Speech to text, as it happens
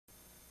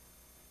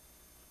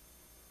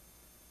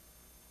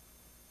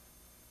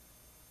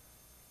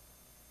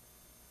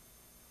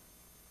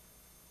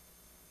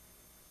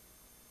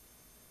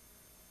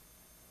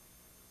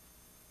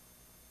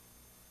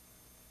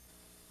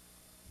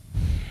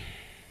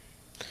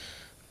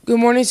Good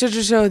morning,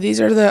 Citrus Hill.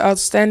 These are the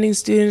outstanding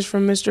students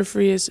from Mr.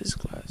 Frias'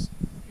 class.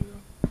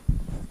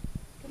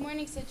 Good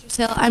morning, Citrus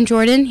Hill. I'm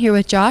Jordan, here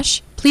with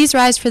Josh. Please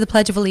rise for the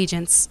Pledge of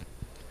Allegiance.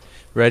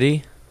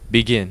 Ready?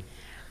 Begin.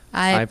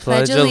 I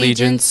pledge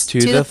allegiance to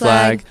the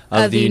flag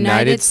of the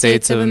United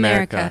States of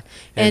America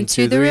and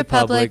to the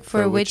republic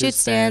for which it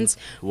stands,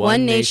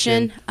 one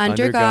nation,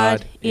 under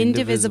God,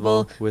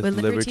 indivisible, with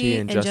liberty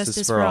and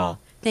justice for all.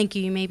 Thank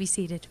you. You may be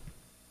seated.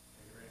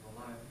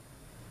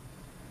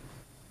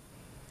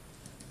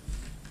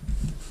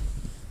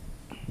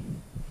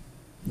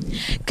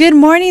 Good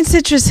morning,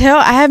 Citrus Hill.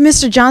 I have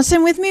Mr.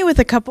 Johnson with me with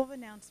a couple of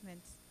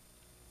announcements.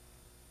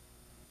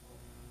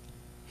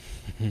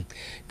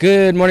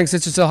 Good morning,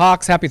 Citrus Hill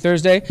Hawks. Happy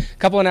Thursday. A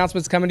couple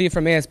announcements coming to you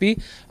from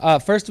ASB.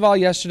 First of all,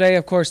 yesterday,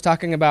 of course,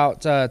 talking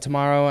about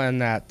tomorrow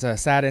and that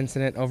sad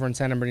incident over in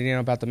San Bernardino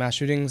about the mass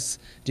shootings.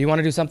 Do you want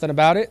to do something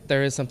about it?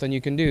 There is something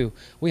you can do.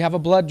 We have a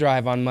blood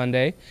drive on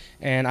Monday,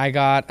 and I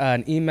got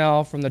an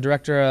email from the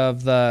director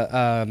of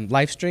the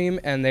live stream,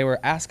 and they were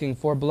asking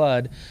for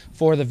blood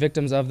for the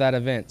victims of that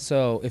event.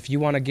 So if you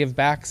want to give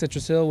back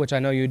Citrus Hill, which I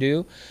know you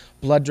do,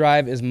 blood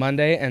drive is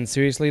Monday, and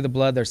seriously, the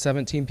blood, there's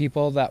 17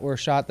 people that were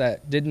shot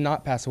that did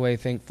not pass away,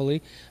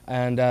 thankfully,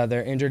 and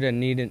they're injured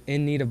and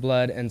in need of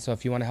blood, and so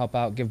if you want to help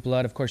out, give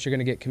blood. Of course, you're going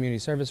to get community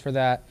service for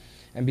that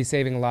and be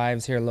saving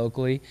lives here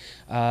locally.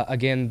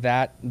 Again,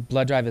 that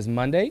blood drive is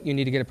Monday. You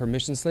need to get a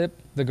permission slip.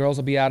 The girls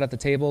will be out at the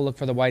table. Look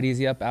for the white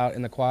Easy Up out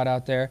in the quad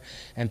out there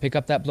and pick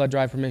up that blood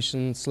drive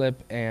permission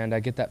slip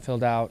and get that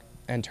filled out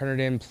and turn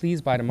it in,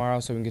 please, by tomorrow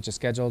so we can get you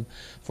scheduled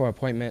for an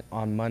appointment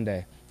on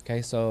Monday.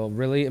 Okay, so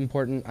really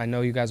important. I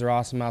know you guys are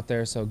awesome out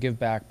there, so give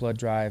back, blood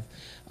drive,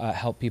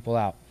 help people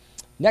out.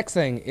 Next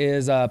thing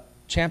is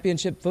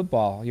championship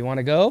football. You want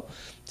to go?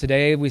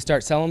 Today we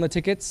start selling the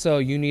tickets, so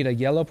you need a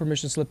yellow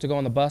permission slip to go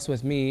on the bus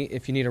with me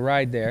if you need a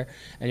ride there,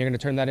 and you're going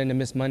to turn that into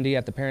Miss Mundy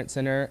at the Parent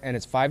Center, and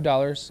it's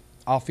 $5.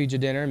 I'll feed you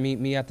dinner. Meet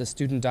me at the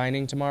student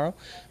dining tomorrow.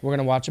 We're going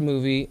to watch a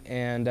movie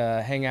and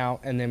hang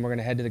out, and then we're going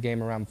to head to the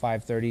game around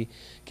 5:30.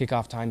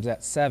 Kickoff time's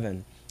at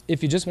 7.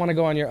 If you just want to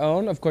go on your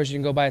own, of course, you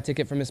can go buy a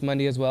ticket for Miss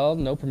Monday as well.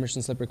 No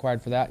permission slip required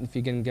for that. If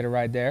you can get a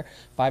ride there,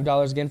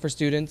 $5 again for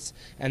students.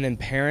 And then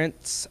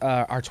parents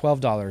are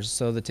 $12.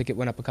 So the ticket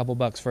went up a couple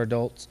bucks for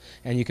adults,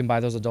 and you can buy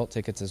those adult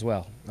tickets as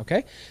well.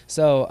 Okay?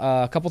 So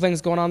a couple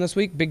things going on this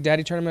week. Big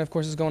Daddy Tournament, of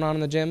course, is going on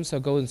in the gym, so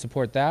go and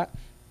support that.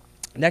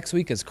 Next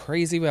week is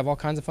crazy. We have all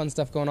kinds of fun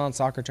stuff going on,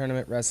 soccer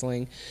tournament,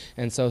 wrestling.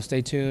 And so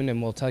stay tuned,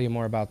 and we'll tell you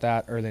more about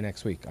that early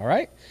next week. All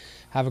right?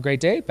 Have a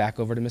great day. Back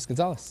over to Ms.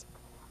 Gonzalez.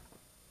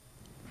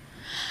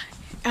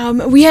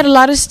 We had a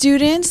lot of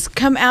students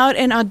come out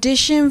and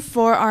audition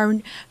for our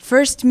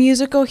first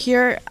musical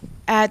here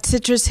at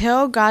Citrus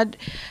Hill,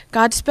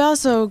 Godspell.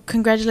 So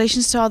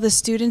congratulations to all the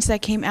students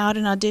that came out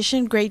and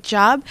auditioned. Great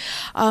job.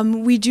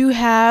 We do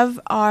have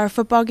our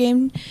football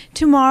game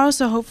tomorrow,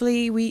 so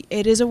hopefully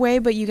it is away,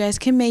 but you guys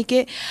can make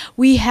it.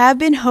 We have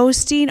been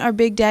hosting our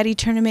Big Daddy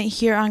tournament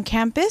here on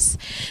campus.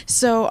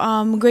 So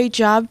great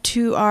job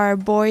to our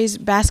boys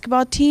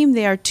basketball team.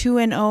 They are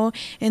 2-0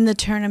 in the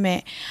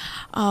tournament.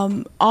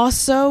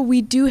 Also,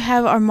 we do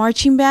have our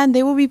marching band.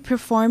 They will be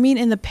performing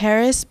in the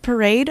Paris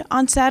parade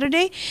on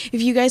Saturday.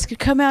 If you guys could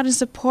come out and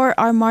support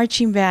our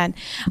marching band,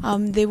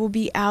 they will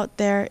be out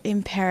there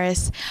in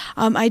Paris.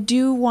 I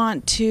do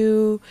want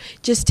to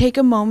just take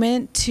a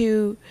moment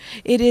it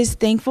is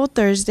Thankful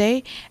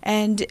Thursday,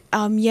 and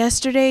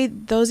yesterday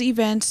those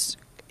events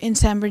in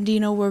San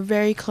Bernardino were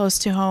very close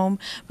to home,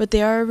 but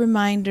they are a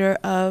reminder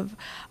of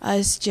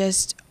us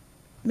just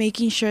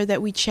making sure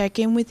that we check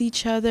in with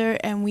each other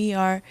and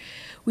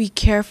we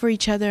care for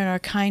each other and are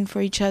kind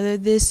for each other.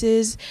 This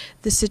is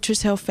the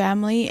Citrus Hill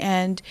family,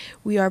 and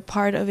we are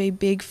part of a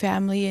big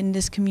family in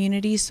this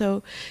community.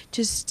 So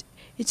just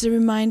it's a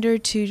reminder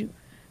to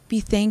be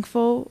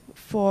thankful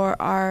for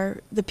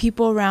the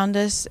people around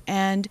us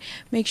and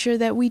make sure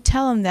that we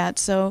tell them that.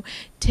 So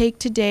take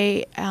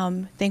today,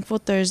 Thankful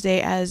Thursday,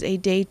 as a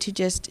day to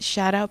just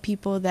shout out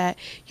people that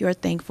you're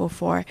thankful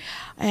for,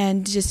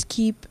 and just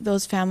keep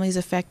those families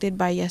affected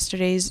by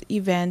yesterday's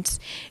events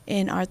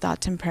in our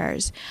thoughts and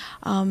prayers.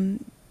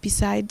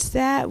 Besides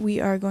that, we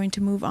are going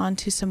to move on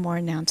to some more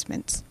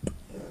announcements.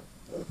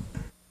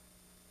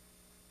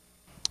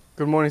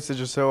 Good morning,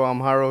 Citrus Hill.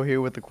 I'm Haro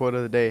here with the quote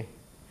of the day.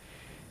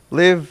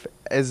 Live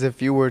as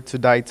if you were to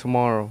die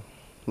tomorrow.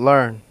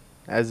 Learn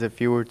as if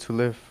you were to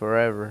live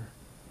forever.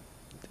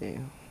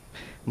 Damn.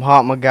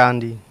 Mahatma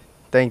Gandhi.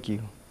 Thank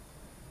you.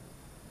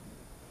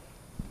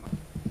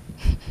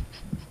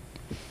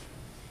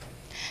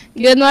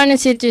 Good morning,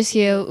 Citrus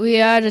Hill. We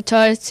are the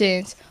Taurus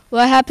students.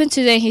 What happened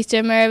today in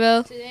history,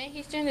 Maribel? Today in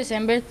history, on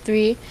December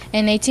 3,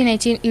 in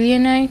 1818,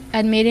 Illinois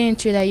admitted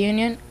into the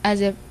Union as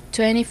the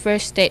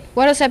 21st state.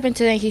 What else happened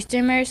today in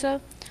history,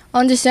 Marisol?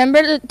 On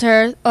December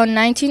 3rd, on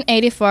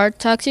 1984,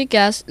 toxic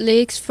gas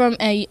leaks from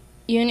a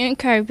Union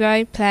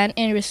Carbide plant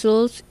and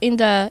results in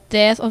the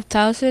death of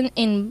thousands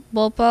in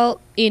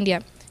Bhopal,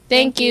 India.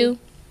 Thank you.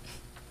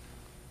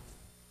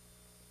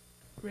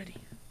 Ready.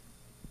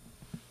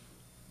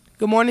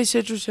 Good morning,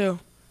 Citrus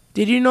Hill.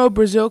 Did you know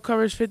Brazil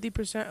covers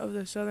 50% of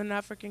the southern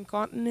African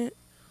continent?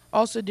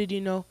 Also, did you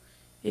know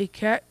a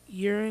cat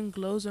urine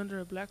glows under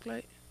a black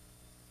light?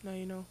 Now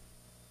you know.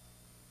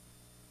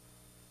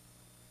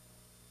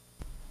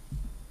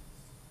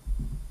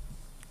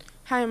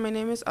 Hi, my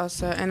name is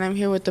Elsa, and I'm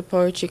here with the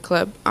Poetry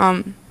Club.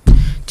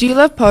 Do you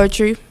love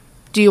poetry?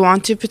 Do you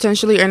want to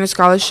potentially earn a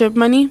scholarship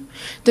money?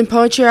 Then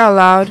Poetry Out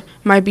Loud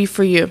might be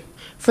for you.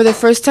 For the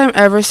first time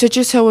ever,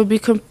 Citrus Hill will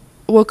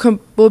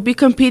be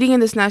competing in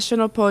this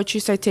National Poetry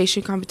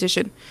Citation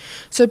Competition.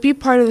 So be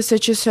part of the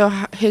Citrus Hill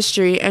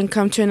history and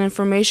come to an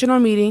informational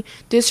meeting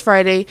this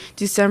Friday,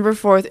 December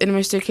 4th in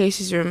Mr.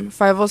 Casey's room,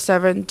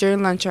 507,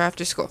 during lunch or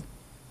after school.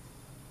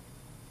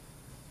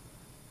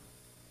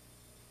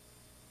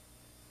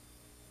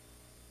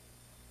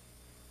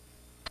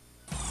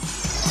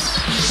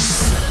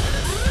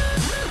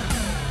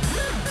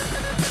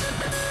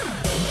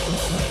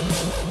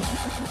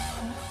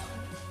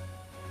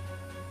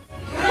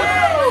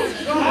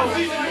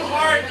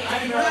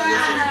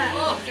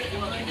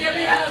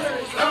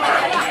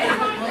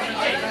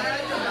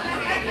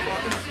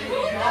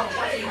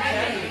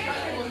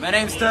 My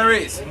name's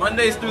Tyrese,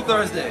 Mondays through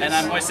Thursdays. And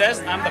I'm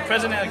Moises, I'm the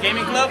president of the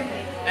gaming club,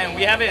 and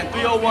we have it in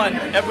 301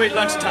 every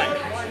lunchtime.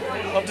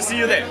 Hope to see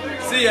you there.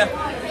 See ya.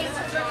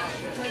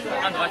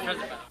 I'm the vice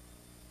president.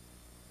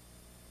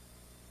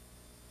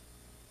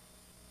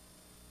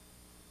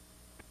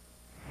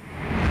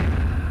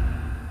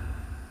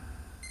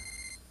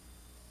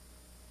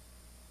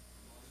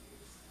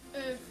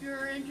 If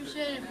you're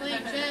interested in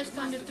playing chess,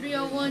 come to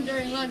 301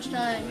 during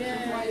lunchtime.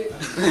 Yeah.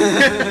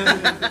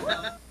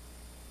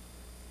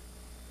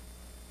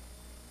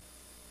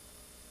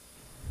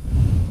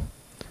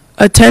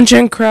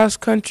 Attention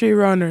cross-country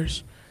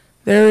runners.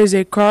 There is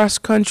a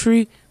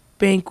cross-country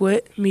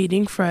banquet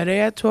meeting Friday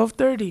at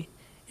 12:30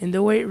 in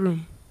the weight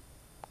room.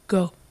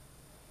 Go.